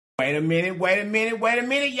Wait a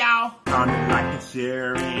minute, y'all. Comment, like, and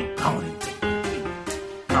share, and comment.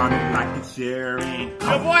 Comment, like, and share, and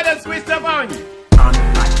Your boy done switched up on you.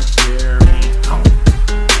 comment, like, and share, and comment.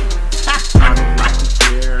 Comment, like, and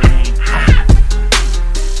share, and comment.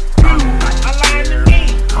 A lying to me.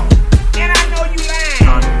 And I know you lying.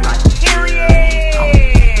 Comment, like, and share,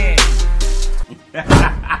 Period.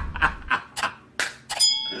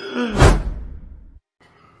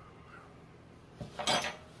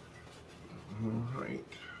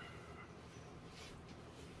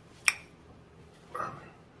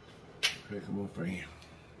 Alright. Come on, friend.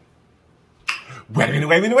 Wait a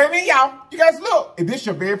minute, y'all. You guys look. If this is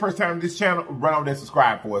your very first time on this channel, run over there and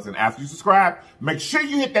subscribe for us. And after you subscribe, make sure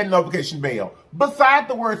you hit that notification bell beside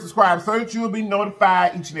the word subscribe so that you'll be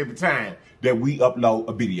notified each and every time that we upload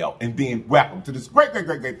a video. And then welcome to this great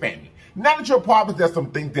family. Now that you're a part of us, there's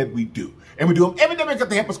some things that we do. And we do them every day because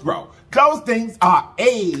they help us grow. Those things are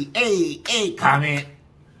comment.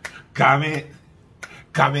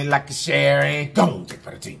 Comment, like, and share, and don't take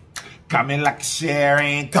for the team. Comment, like, and share,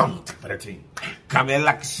 and don't take for the team. Comment,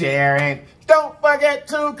 like, and share, and don't forget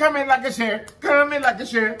to comment, like, and share. Comment, like, and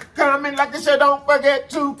share. Comment, like, and share. Don't forget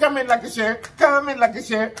to comment, like, and share. Comment, like, and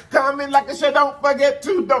share. Comment, like, and share. Don't forget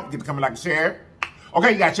to comment, like, and share.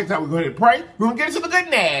 Okay, you guys check this out. We're going to pray. We're going to get into the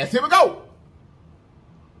goodness. Here we go.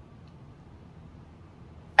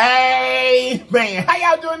 Amen. How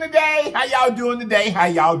y'all doing today? How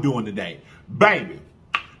y'all doing today? Baby.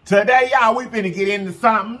 Today, y'all, we finna get into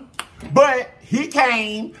something. But he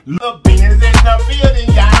came. The Ben is in the building,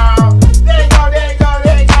 y'all. There you go.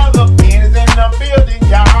 The Ben is in the building,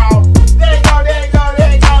 y'all. There you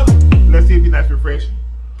go. Let's see if you're nice refreshing.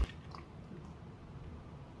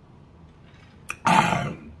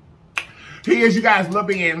 Here's you guys, Lil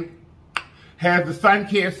Ben has the Sun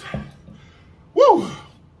Kiss. Woo!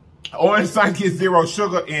 Orange Sun Kiss Zero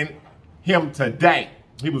Sugar in him today.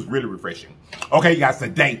 He was really refreshing. Okay, you guys,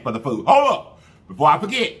 today for the food. Hold up. Before I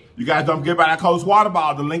forget, you guys don't forget about that Coast Water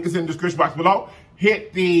Bottle. The link is in the description box below.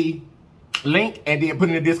 Hit the link and then put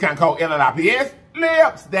in the discount code LLIPS.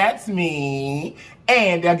 Lips, that's me.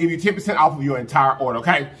 And they'll give you 10% off of your entire order,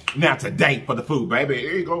 okay? Now, today for the food, baby.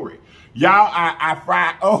 Here you go, Rick. Y'all, I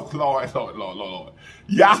fried, oh, Lord.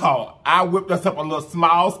 Y'all, I whipped us up a little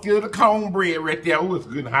small skillet of cornbread right there. Oh, it's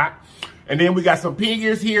good and hot. And then we got some pig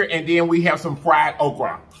ears here, and then we have some fried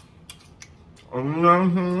okra. We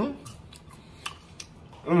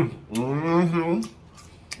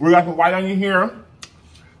got some white onion here.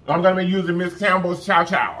 I'm gonna be using Miss Campbell's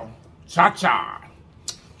Cha-Cha.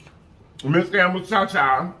 Miss Campbell's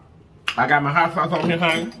Cha-Cha. I got my hot sauce on here,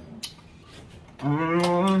 honey.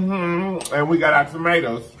 And we got our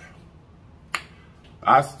tomatoes.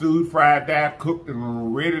 I stewed, fried that, cooked,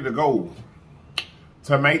 and ready to go.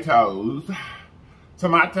 Tomatoes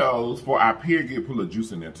for our pig. Put a little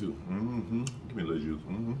juice in there too. Give me a little juice.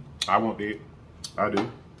 I want that. I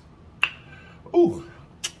do. Ooh.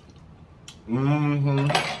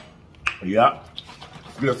 Yep.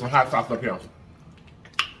 Get some hot sauce up here.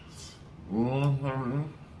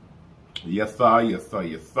 Yes, sir.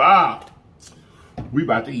 We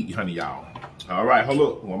about to eat, honey, y'all. All right, hold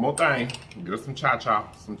up. One more thing. Get us some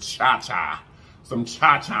cha-cha. Some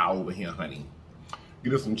cha-cha over here, honey.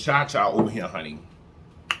 Get us some cha-cha over here, honey.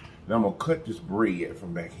 Then I'm going to cut this bread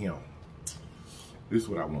from back here. This is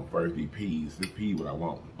what I want first, these peas. This pea what I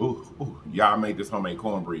want. Ooh. Y'all made this homemade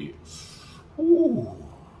cornbread. Ooh.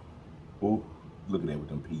 Look at that with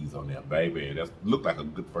them peas on there, baby. That look like a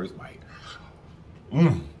good first bite.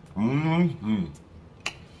 Come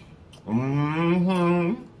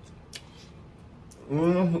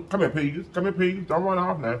here, peas. Don't run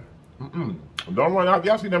off now. Don't run off.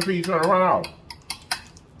 Y'all see them peas trying to run off.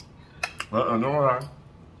 Don't run off.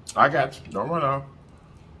 I got you. Don't run off.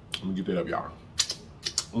 Let me get that up, y'all.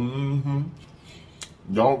 Don't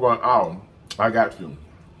run off. I got you.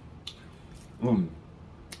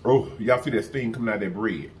 Oh, y'all see that steam coming out of that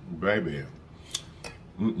bread, baby.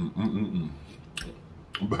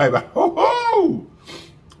 Baby. Oh.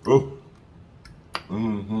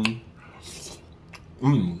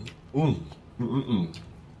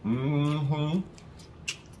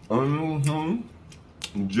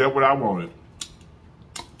 Just what I wanted.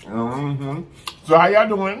 So how y'all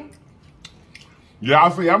doing?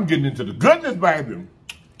 Y'all see I'm getting into the goodness, baby.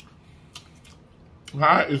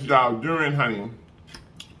 How is y'all doing, honey?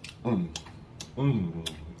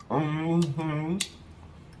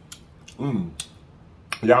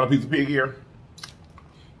 Y'all a piece of pig here?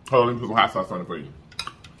 Hold on, let me put some hot sauce on it for you.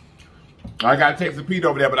 I got Texas Pete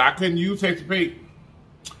over there, but I couldn't use Texas Pete.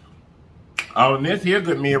 On this here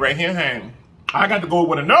good meal right here, honey. I got to go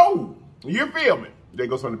with a no. You feel me? There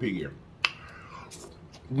goes some of the pig ear.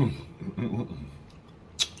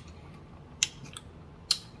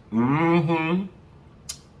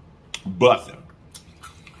 Bussin'.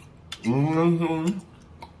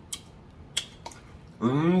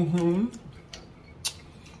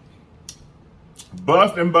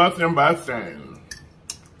 Bustin', bustin', bustin'.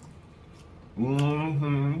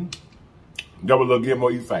 That was a little get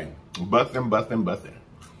more you say. Bustin', bustin', bustin'.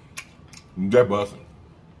 That bustin'.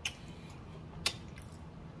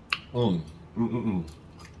 Come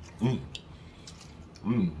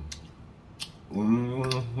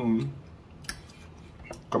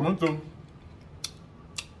on through.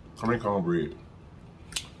 Come in, cornbread.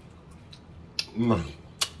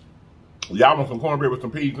 Y'all want some cornbread with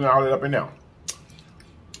some peas and all that up in there?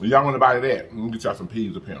 Y'all want to buy that? Let me get y'all some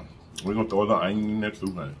peas up here. We're gonna throw a little onion in there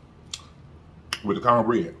too, honey. With the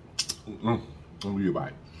cornbread. Let me get a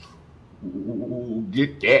bite. Ooh,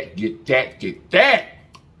 get that, get that, get that.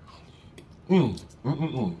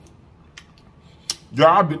 Y'all,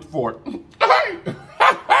 I bit the fork. Hey!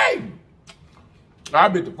 I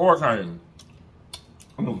bit the fork, honey.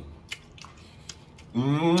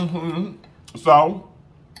 So,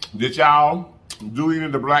 did y'all do any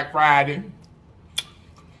of the Black Friday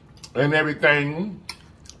and everything?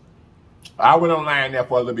 I went online there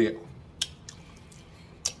for a little bit.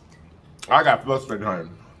 I got frustrated, honey.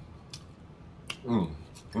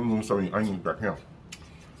 So many onions back here.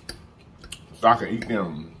 So I can eat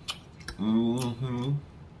them.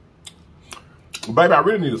 Baby, I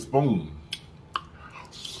really need a spoon.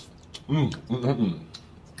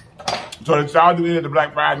 So did y'all do any of the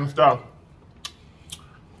Black Friday and stuff?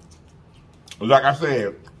 Like I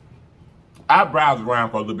said, I browsed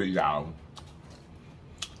around for a little bit, y'all.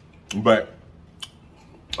 But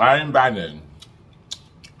I didn't buy nothing.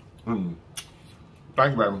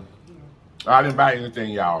 Thank you, baby. I didn't buy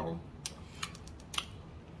anything, y'all.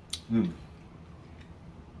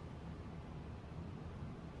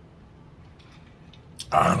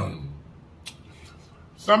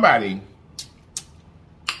 Somebody,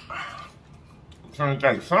 I'm trying to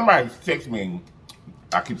think, somebody text me,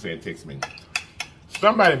 I keep saying text me.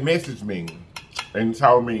 Somebody messaged me and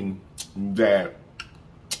told me that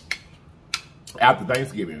after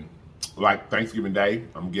Thanksgiving, like Thanksgiving Day,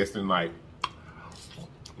 I'm guessing like,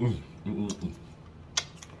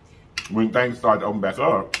 when things start to open back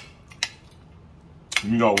up,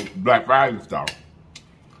 you know, Black Friday and stuff.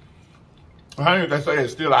 Honey, they say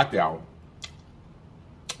it's still out there.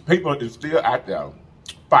 People is still out there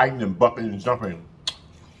fighting and bumping and jumping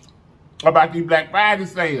about these Black Friday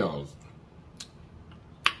sales.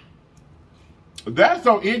 That's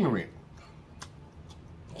so ignorant.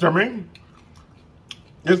 To me,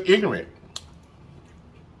 it's ignorant.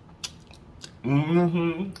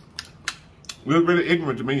 It's really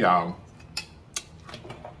ignorant to me, y'all.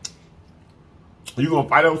 You gonna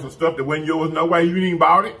fight over some stuff that wasn't yours? No way, you ain't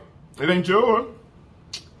bought it. It ain't yours.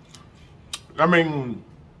 I mean,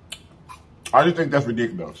 I just think that's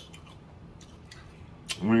ridiculous.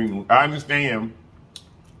 I mean, I understand.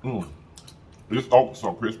 This oat's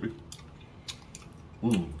so crispy.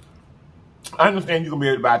 I understand you can be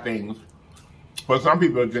able to buy things for some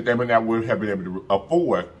people that they may not would have been able to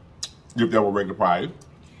afford if they were regular price.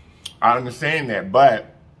 I understand that,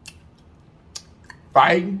 but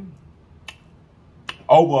fighting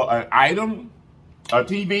over an item, a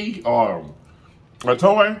TV or a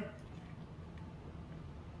toy,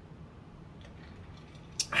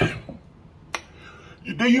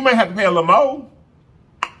 you may have to pay a little more,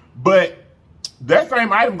 but that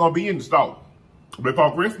same item gonna be in the store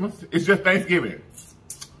before Christmas. It's just Thanksgiving.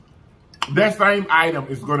 That same item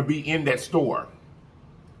is gonna be in that store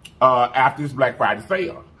after this Black Friday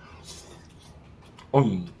sale.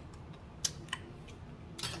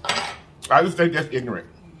 I just think that's ignorant.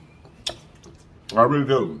 I really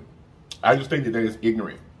do. I just think that is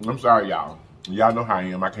ignorant. I'm sorry, y'all. Y'all know how I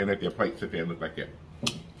am. I can't let their plate sit there and look like that.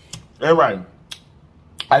 Anyway,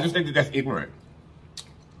 I just think that that's ignorant.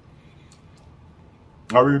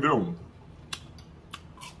 I really do.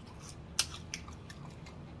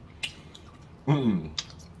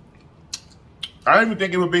 I even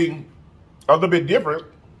think it would be a little bit different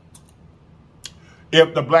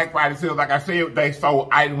if the Black Friday sales, like I said, they sold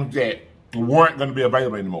items that weren't going to be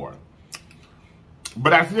available anymore.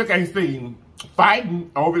 But I still can't see fighting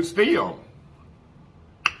over it still.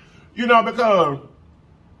 You know, because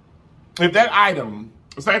if that item,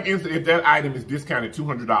 say for instance, if that item is discounted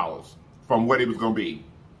 $200 from what it was going to be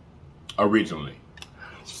originally,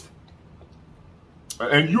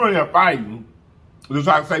 and you in there fighting to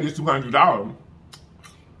try to say this $200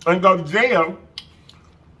 and go to jail,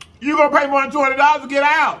 you're going to pay more than $200 to get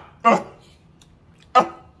out.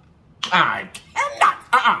 I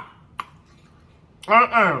cannot.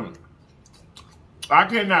 I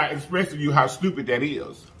cannot express to you how stupid that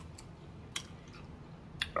is.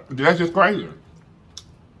 That's just crazy.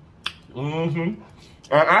 And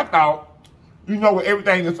I thought, you know, with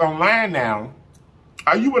everything that's online now,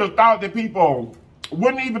 you would have thought that people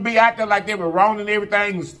wouldn't even be out there like they were wrong and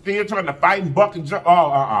everything, and still trying to fight and buck and jump.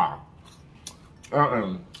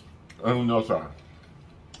 No, sir.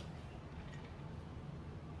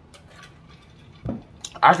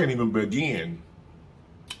 I can't even begin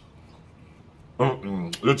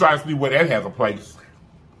to try to see where that has a place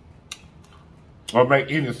or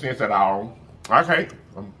make any sense at all. I can't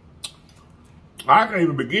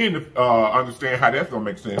even begin to understand how that's gonna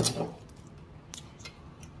make sense.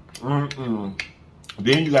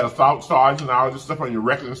 Then you got assault charge and all this stuff on your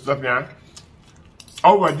record and stuff now.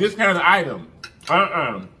 Over this kind of item.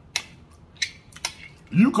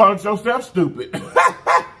 You called yourself stupid.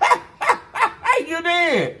 You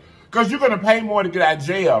did. Because you're going to pay more to get out of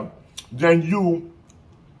jail than you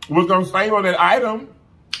was going to save on that item.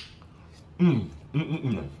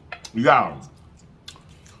 Y'all.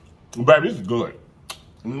 Baby, this is good.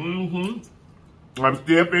 I'm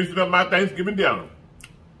still finishing up my Thanksgiving dinner.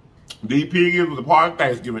 These piggies was a part of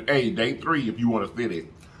Thanksgiving. Hey, day 3 if you want to sit it.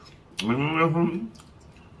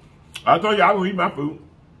 I told you I don't eat my food.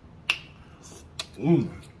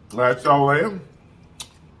 That's all there.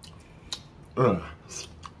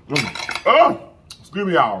 Excuse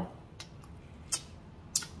me, y'all.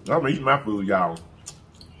 I'm eating my food, y'all.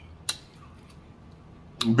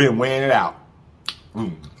 Been weighing it out.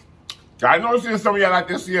 I know some of y'all like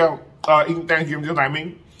this here eating Thanksgiving just like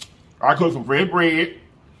me. I cooked some fresh bread.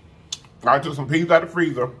 I took some peas out of the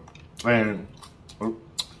freezer. And,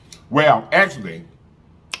 well, actually,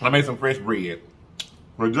 I made some fresh bread.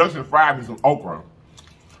 Production fried me some okra.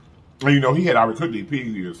 And you know, he had already cooked these pig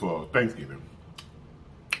ears for Thanksgiving.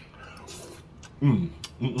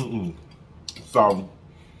 So,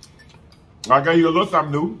 I gave you a little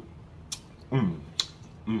something new.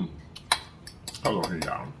 Hold on here,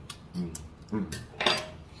 y'all.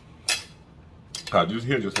 Cause this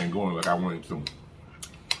here just ain't going like I wanted to.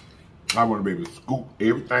 I want to be able to scoop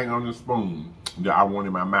everything on the spoon that I want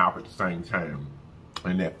in my mouth at the same time.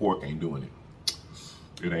 And that fork ain't doing it.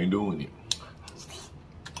 It ain't doing it.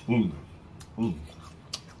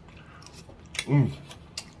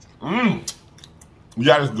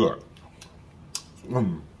 Yeah, it's good.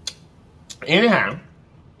 Anyhow.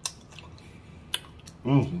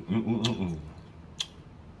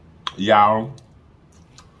 Y'all,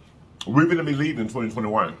 we're gonna be leaving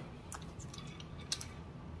 2021.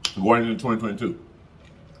 Going into 2022.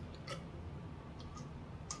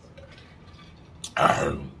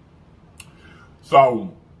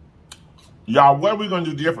 So, y'all, what are we gonna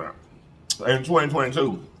do different in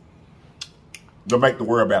 2022 to make the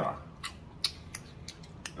world better?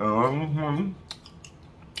 What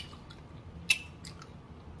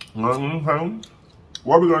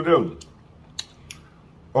are we gonna do?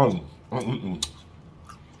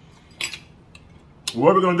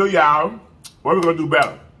 What are we gonna do, y'all? What are we gonna do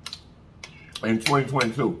better in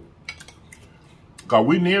 2022? Cause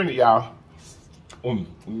we nearing it, y'all.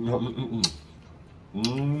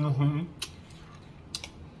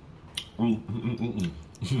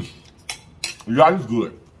 Y'all, is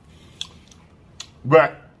good.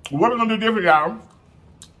 But what are we gonna do different, y'all?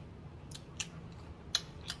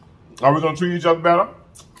 Are we gonna treat each other better?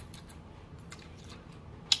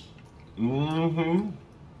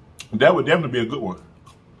 That would definitely be a good one.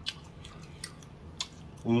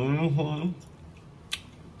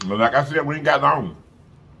 But like I said, we ain't got long.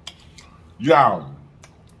 Y'all,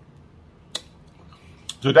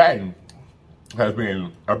 today has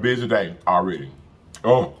been a busy day already.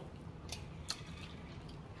 Oh.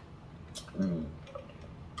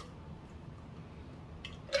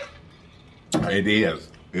 It is.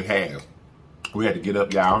 It has. We had to get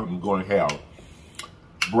up, y'all, and go and have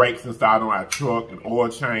brakes installed on our truck and oil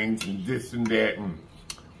change and this and that. And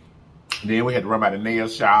then we had to run by the nail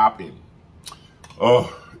shop. And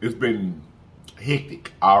oh, it's been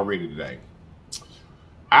hectic already today.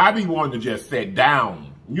 I be wanting to just sit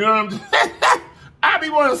down. You know what I'm saying? I be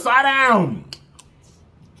wanting to sit down.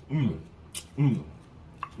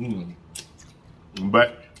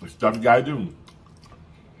 But it's stuff you gotta do.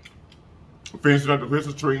 Finishing up the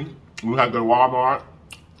Christmas tree. We have to go to Walmart.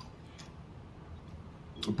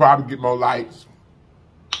 We'll probably get more lights,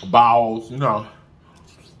 balls, you know.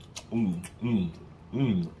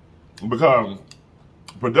 Because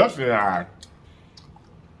production and I,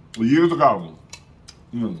 years ago,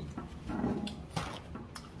 you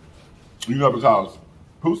know, because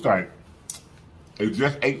Pooh Stank It's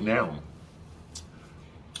just 8 now.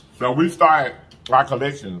 So we started our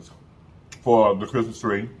collections for the Christmas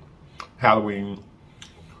tree, Halloween,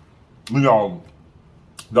 you know,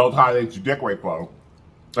 those holidays you decorate for.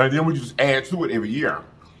 And then we just add to it every year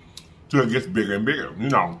till it gets bigger and bigger, you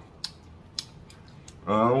know.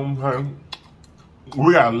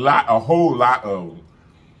 We got a whole lot of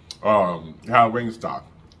Halloween stuff.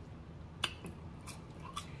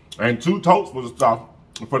 And 2 totes for the stuff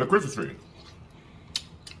for the Christmas tree.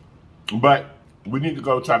 But we need to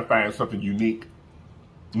go try to find something unique,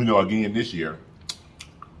 you know, again this year.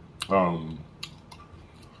 You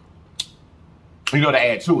know, to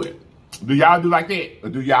add to it. Do y'all do like that? Or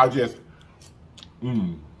do y'all just,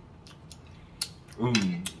 Y'all,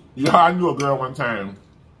 I knew a girl one time,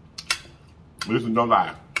 this is no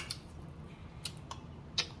lie.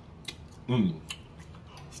 I'm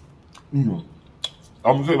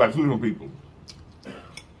gonna say like 2 different people.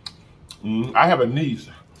 I have a niece.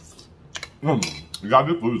 Y'all,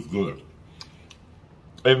 this food is good.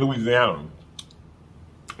 In Louisiana,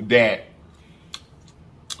 that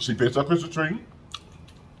she fixed her Christmas tree.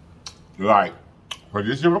 Like, for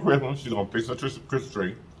this year for Christmas, she's gonna fix her Christmas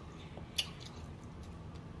tree.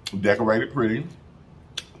 Decorate it pretty.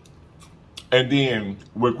 And then,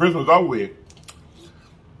 when Christmas is over with,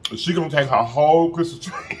 she's gonna take her whole Christmas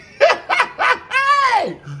tree,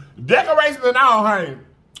 decorations and all, honey,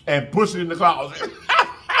 and push it in the closet.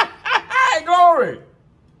 Glory.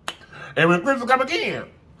 And when Christmas come again,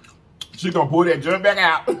 she's gonna pull that junk back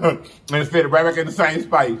out and set it right back in the same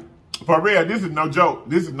space. For real, this is no joke.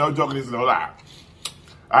 This is no joke and this is no lie.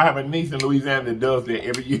 I have a niece in Louisiana that does that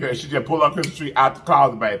every year. She just pull her Christmas tree out the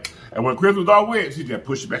closet, baby. And when Christmas is over with, she just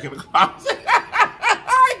push it back in the closet.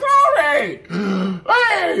 Glory!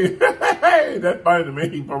 Hey, that's funny to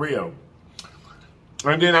me, for real.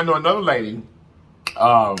 And then I know another lady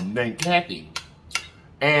named Kathy.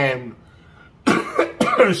 And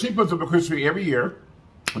she puts up a Christmas tree every year,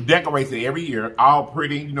 decorates it every year, all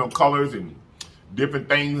pretty, you know, colors and different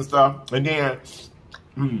things and stuff. And then,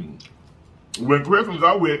 when Christmas is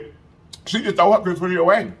over with, she just throw her Christmas tree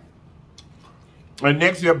away. And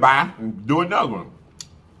next year, buy and do another one.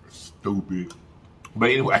 Stupid.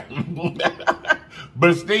 But anyway,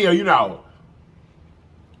 but still, you know,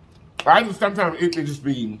 I just sometimes it can just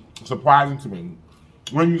be surprising to me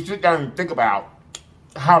when you sit down and think about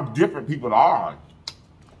how different people are.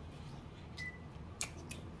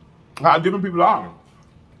 How different people are.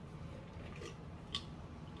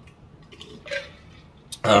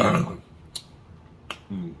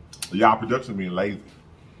 Y'all production being lazy.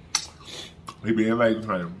 He being lazy,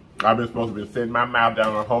 honey. I've been supposed to be setting my mouth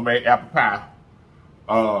down on homemade apple pie.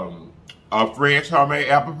 A French homemade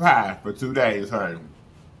apple pie for 2 days, honey.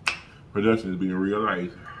 Production is being real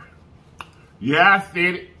lazy. Yeah, I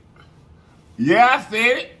said it. Yeah, I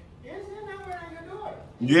said it.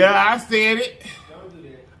 Yeah, I said it. Don't do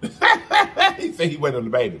that. He said he waited on the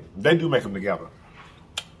baby. They do make them together.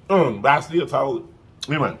 But I still told.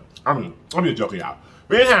 Anyway, I'm just joking, y'all.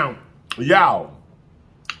 But anyhow, y'all,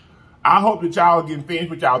 I hope that y'all are getting finished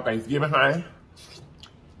with y'all Thanksgiving, honey.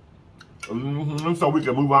 So we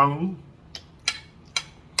can move on.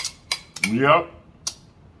 Yep.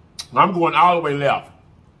 I'm going all the way left.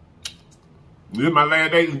 This is my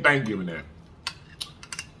last day in Thanksgiving now.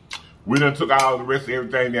 We done took all the rest of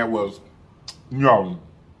everything that was, you know,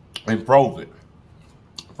 and froze it.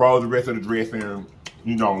 Froze the rest of the dressing,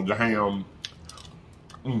 you know, the ham,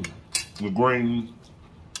 the greens.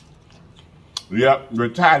 Yep,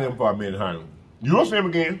 retire them for a minute, honey. You'll see them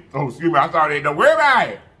again. Oh, excuse me, I saw that. Don't worry about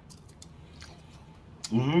it.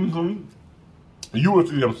 You will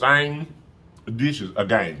see them same dishes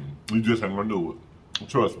again. You just ain't gonna do it.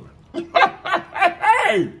 Trust me.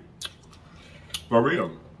 Hey! For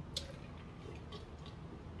real.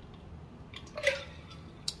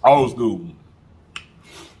 Old school.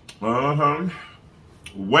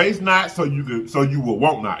 Waste not so you will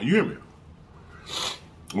want not. You hear me?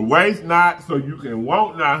 Waste not so you can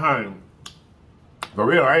want not, honey. For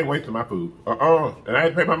real, I ain't wasting my food. And I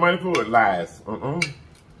ain't pay my money for it. Lies.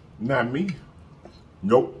 Not me.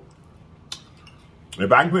 Nope.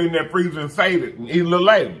 If I can put it in that freezer and save it and eat a little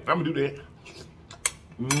later, I'm gonna do that.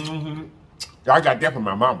 I got that from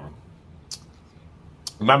my mama.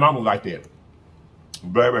 My mama like that.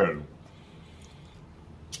 Baby.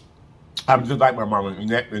 I'm just like my mama in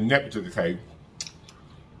that particular case.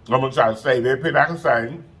 I'm gonna try to save every penny I can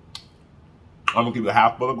save. I'm gonna keep the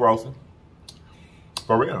house full of groceries.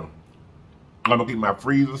 For real. I'm gonna keep my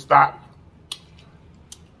freezer stocked.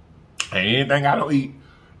 And anything I don't eat,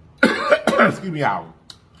 excuse me, out.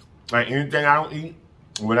 Like anything I don't eat,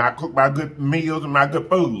 when I cook my good meals and my good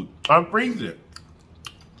food, I'm freezing it.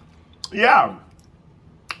 Yeah.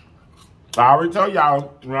 I already told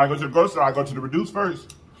y'all, when I go to the grocery store, I go to the reduce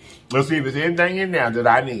first. Let's see if there's anything in there that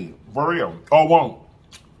I need. For real. Or won't.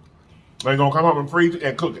 I'm going to come home and freeze it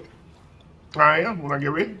and cook it. I am when I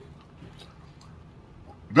get ready.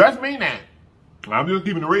 That's me now. I'm just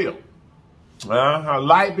keeping it real.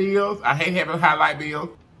 Light bills. I hate having high light bills.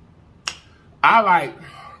 I like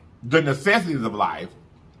the necessities of life.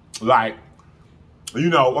 Like, you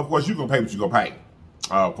know, of course, you're going to pay what you're going to pay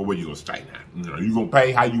for where you're going to stay now. You know, you're going to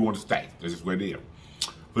pay how you want to stay. That's just what it is.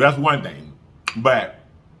 So that's one thing. But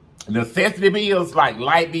necessity bills like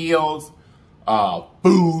light bills,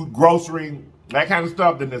 food, grocery, that kind of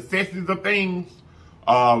stuff, the necessities of things,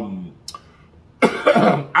 I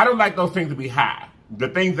don't like those things to be high. The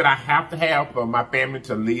things that I have to have for my family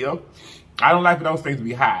to live, I don't like for those things to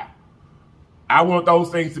be high. I want those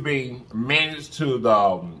things to be managed to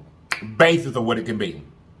the basis of what it can be.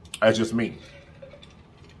 That's just me.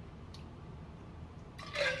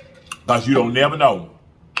 Because you don't never know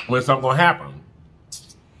when something's going to happen.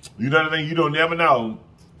 You know what I mean? You don't never know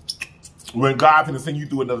when God's going to send you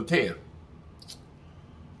through another test.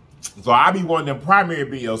 So I be wanting them primary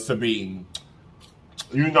bills to be,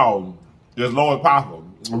 you know, as low as possible.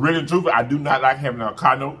 Really and truthfully, I do not like having a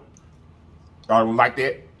car note. I don't like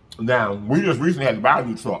that. Now, we just recently had to buy a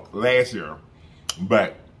new truck last year.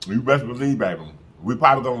 But you best believe, baby, we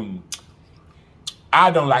probably going to,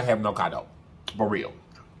 I don't like having no car note. For real.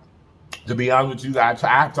 To be honest with you guys,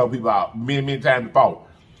 I've told people out many times before.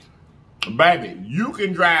 Baby, you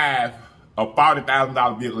can drive a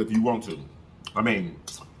 $40,000 vehicle if you want to. I mean,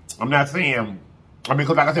 I'm not saying, because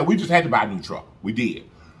like I said, we just had to buy a new truck. We did.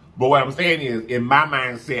 But what I'm saying is, in my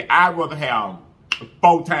mindset, I'd rather have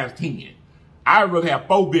 4 times 10. I'd rather have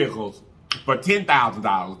 4 vehicles for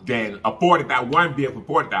 $10,000 than one vehicle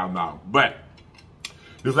for $40,000. But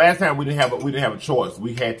this last time we didn't have a choice.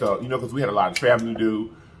 We had to, you know, because we had a lot of traveling to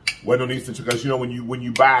do. Wasn't no need to, because you know when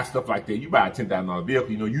you buy stuff like that, you buy a $10,000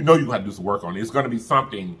 vehicle. You know you're gonna have to do some work on it. It's gonna be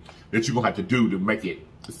something that you're gonna have to do to make it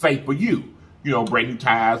safe for you. You know, brand new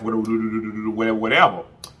tires, whatever.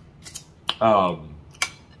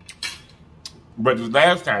 But this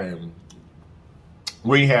last time,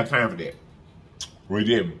 we didn't have time for that. We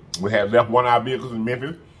didn't. We had left one of our vehicles in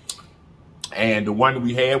Memphis, and the one that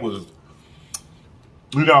we had was,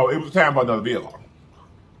 you know, it was time for another vehicle.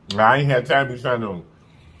 I ain't had time to be trying to,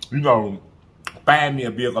 you know, find me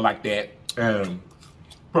a vehicle like that and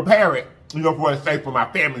prepare it, you know, for it's safe for my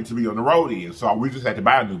family to be on the road in. So we just had to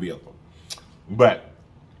buy a new vehicle. But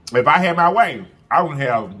if I had my way, I wouldn't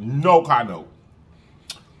have no car note.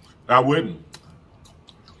 I wouldn't.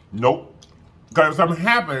 Nope. Because if something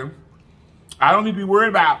happened, I don't need to be worried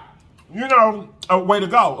about, you know, a way to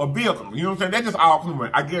go, a vehicle. You know what I'm saying? That just all comes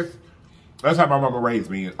with, I guess, that's how my mama raised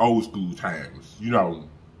me in old school times. You know,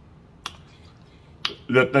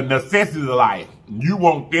 the necessities of life, you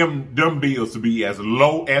want them bills to be as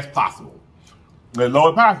low as possible. As low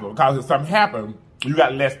as possible. Because if something happens, you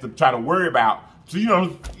got less to try to worry about. So, you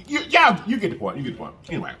know, you get the point. You get the point.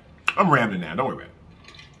 Anyway, I'm rambling now. Don't worry about it.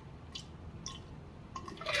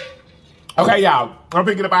 Okay, y'all. I'm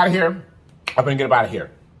finna get up out of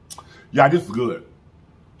here. Y'all, this is good.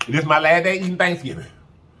 This is my last day eating Thanksgiving.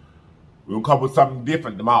 We're gonna come with something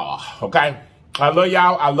different tomorrow, okay? I love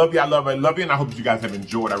y'all. I love you. I love you. And I hope you guys have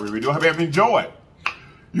enjoyed. I really do. I hope you have enjoyed.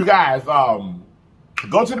 You guys,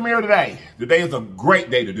 go to the mirror today. Today is a great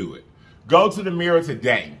day to do it. Go to the mirror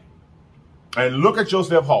today and look at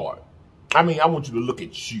yourself hard. I mean, I want you to look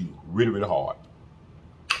at you really, really hard.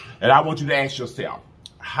 And I want you to ask yourself,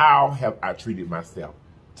 how have I treated myself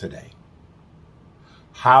today?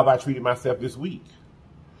 How have I treated myself this week?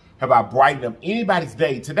 Have I brightened up anybody's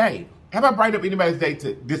day today? Have I brightened up anybody's day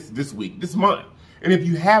to this week, this month? And if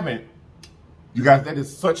you haven't, you guys, that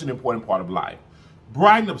is such an important part of life.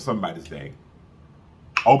 Brighten up somebody's day.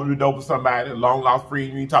 Open the door for somebody, a long lost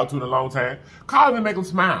friend you ain't talked to in a long time. Call them and make them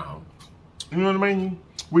smile. You know what I mean?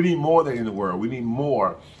 We need more of that in the world. We need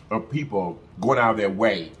more of people going out of their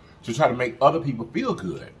way to try to make other people feel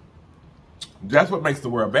good. That's what makes the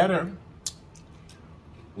world better.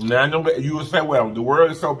 Now, I know that you would say, well, the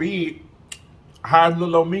world is so big, how's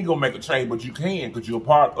little old me gonna make a change? But you can, because you're a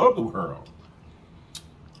part of the world.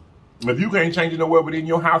 If you can't change it nowhere within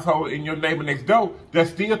your household and your neighbor next door, there's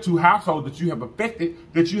still 2 households that you have affected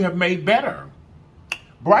that you have made better.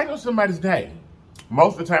 Brighten up somebody's day.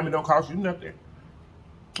 Most of the time, it don't cost you nothing.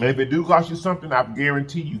 And if it do cost you something, I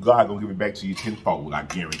guarantee you God gonna give it back to you tenfold. I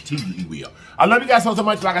guarantee you He will. I love you guys so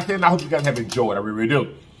much. Like I said, and I hope you guys have enjoyed. I really, really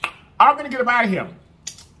do. I'm gonna get up out of here.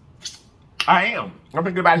 I am. I'm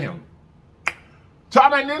gonna get up out of here. To all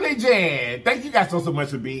my Lily Jan, thank you guys so much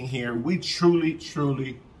for being here. We truly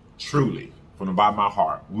truly, from the bottom of my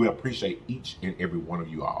heart, we appreciate each and every one of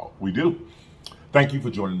you all. We do. Thank you for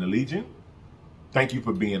joining the Legion. Thank you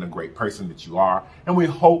for being a great person that you are. And we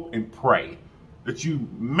hope and pray that you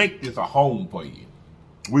make this a home for you.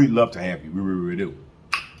 We'd love to have you. We really, really do.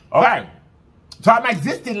 Okay. So I'm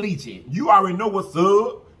existing Legion. You already know what's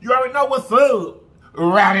up. You already know what's up.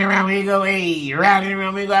 Rowdy around we go, hey. Rowdy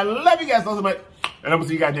around we go. I love you guys so much. And I'm going to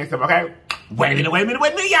see you guys next time, okay? Wait a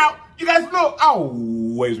minute, y'all. You guys know,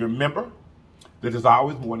 always remember that there's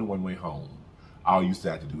always more than one way home. All you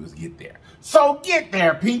still have to do is get there. So get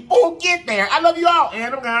there, people. Get there. I love you all.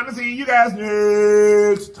 And I'm going to see you guys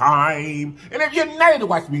next time. And if you're not to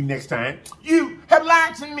watch me next time, you have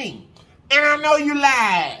lied to me. And I know you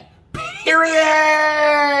lied. Period.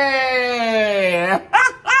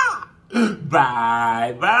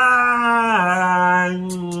 Bye-bye.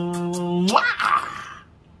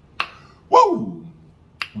 Woo.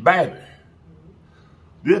 Baby.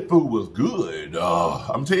 This food was good.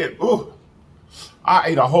 I'm telling you. Oh, I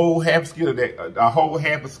ate a whole half a skid of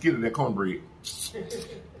that cornbread.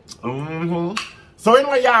 So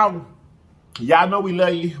anyway, y'all know we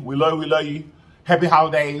love you. We love you. Happy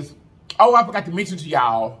holidays. Oh, I forgot to mention to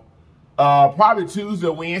y'all, probably Tuesday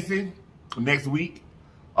or Wednesday next week,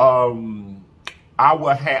 I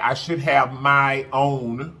should have my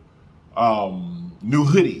own new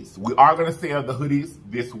hoodies. We are gonna sell the hoodies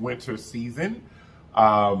this winter season.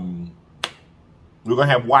 We're gonna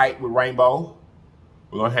have white with rainbow.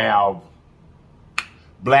 We're gonna have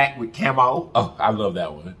black with camo. Oh, I love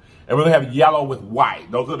that one. And we're gonna have yellow with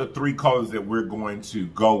white. Those are the three colors that we're going to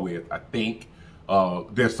go with, I think.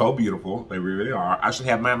 They're so beautiful. They really are. I should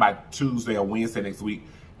have mine by Tuesday or Wednesday next week,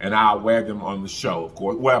 and I'll wear them on the show, of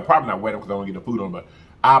course. Well, probably not wear them because I don't get the food on, but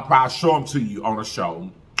I'll probably show them to you on the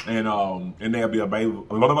show. And they'll be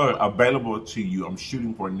available to you. I'm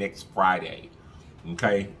shooting for next Friday.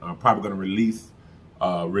 Okay? I'm probably gonna release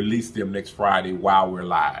them next Friday while we're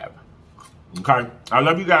live. Okay? I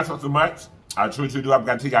love you guys so much. I truly do. I've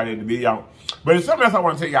got to take y'all in the video. But there's something else I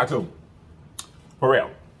want to tell y'all too. For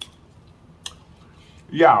real.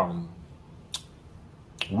 Y'all,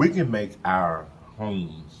 we can make our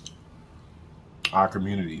homes, our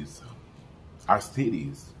communities, our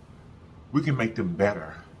cities, we can make them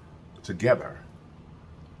better together.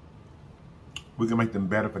 We can make them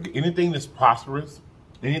better for anything that's prosperous,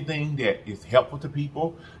 anything that is helpful to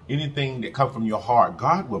people, anything that comes from your heart,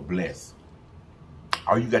 God will bless.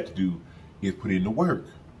 All you got to do is put in the work.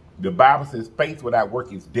 The Bible says faith without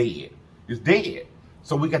work is dead. It's dead.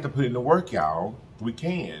 So we got to put in the work, y'all. We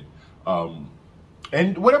can.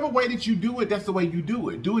 And whatever way that you do it, that's the way you do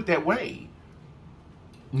it. Do it that way.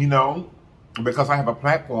 You know, because I have a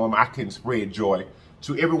platform, I can spread joy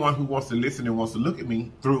to everyone who wants to listen and wants to look at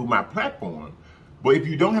me through my platform. But if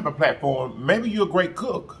you don't have a platform, maybe you're a great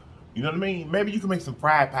cook. You know what I mean? Maybe you can make some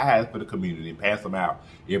fried pies for the community and pass them out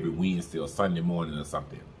every Wednesday or Sunday morning or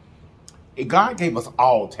something. God gave us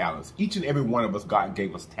all talents. Each and every one of us, God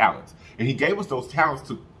gave us talents. And He gave us those talents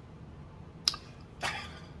to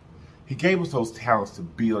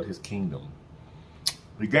build His kingdom.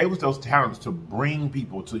 He gave us those talents to bring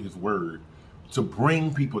people to His word, to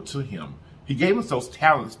bring people to Him. He gave us those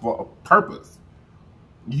talents for a purpose.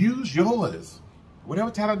 Use yours.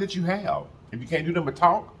 Whatever talent that you have. If you can't do them but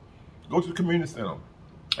talk, go to the community center.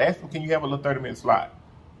 Ask them, can you have a little 30-minute slot?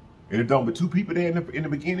 And if don't but 2 people there in the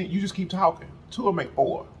beginning, you just keep talking. 2 will make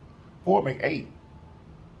 4. 4 will make 8.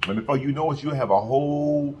 And before you know it, you'll have a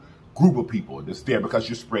whole group of people that's there because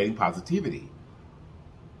you're spreading positivity.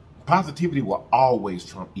 Positivity will always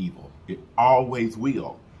trump evil. It always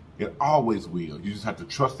will. It always will. You just have to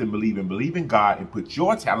trust and believe in God and put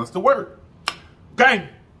your talents to work. Okay?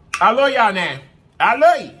 I love y'all now. I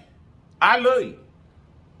love you. I love you.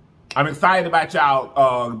 I'm excited about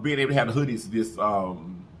y'all being able to have the hoodies this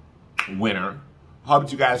winter. Hope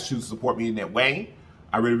that you guys choose to support me in that way.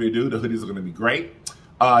 I really, really do. The hoodies are going to be great.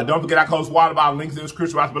 Don't forget our close water bottle. Links in the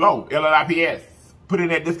description box below. LLIPS. Put in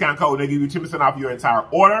that discount code. They give you 10% off your entire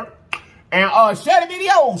order. And share the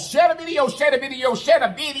video. Share the video. Share the video. Share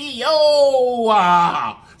the video.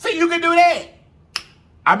 See, you can do that.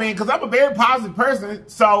 I mean, because I'm a very positive person.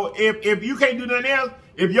 So if you can't do nothing else,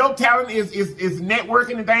 if your talent is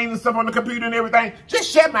networking and things and stuff on the computer and everything,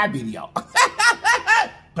 just share my video.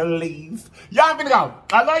 Please. Y'all finna go.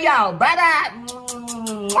 I love y'all.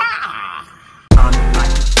 Bye-bye.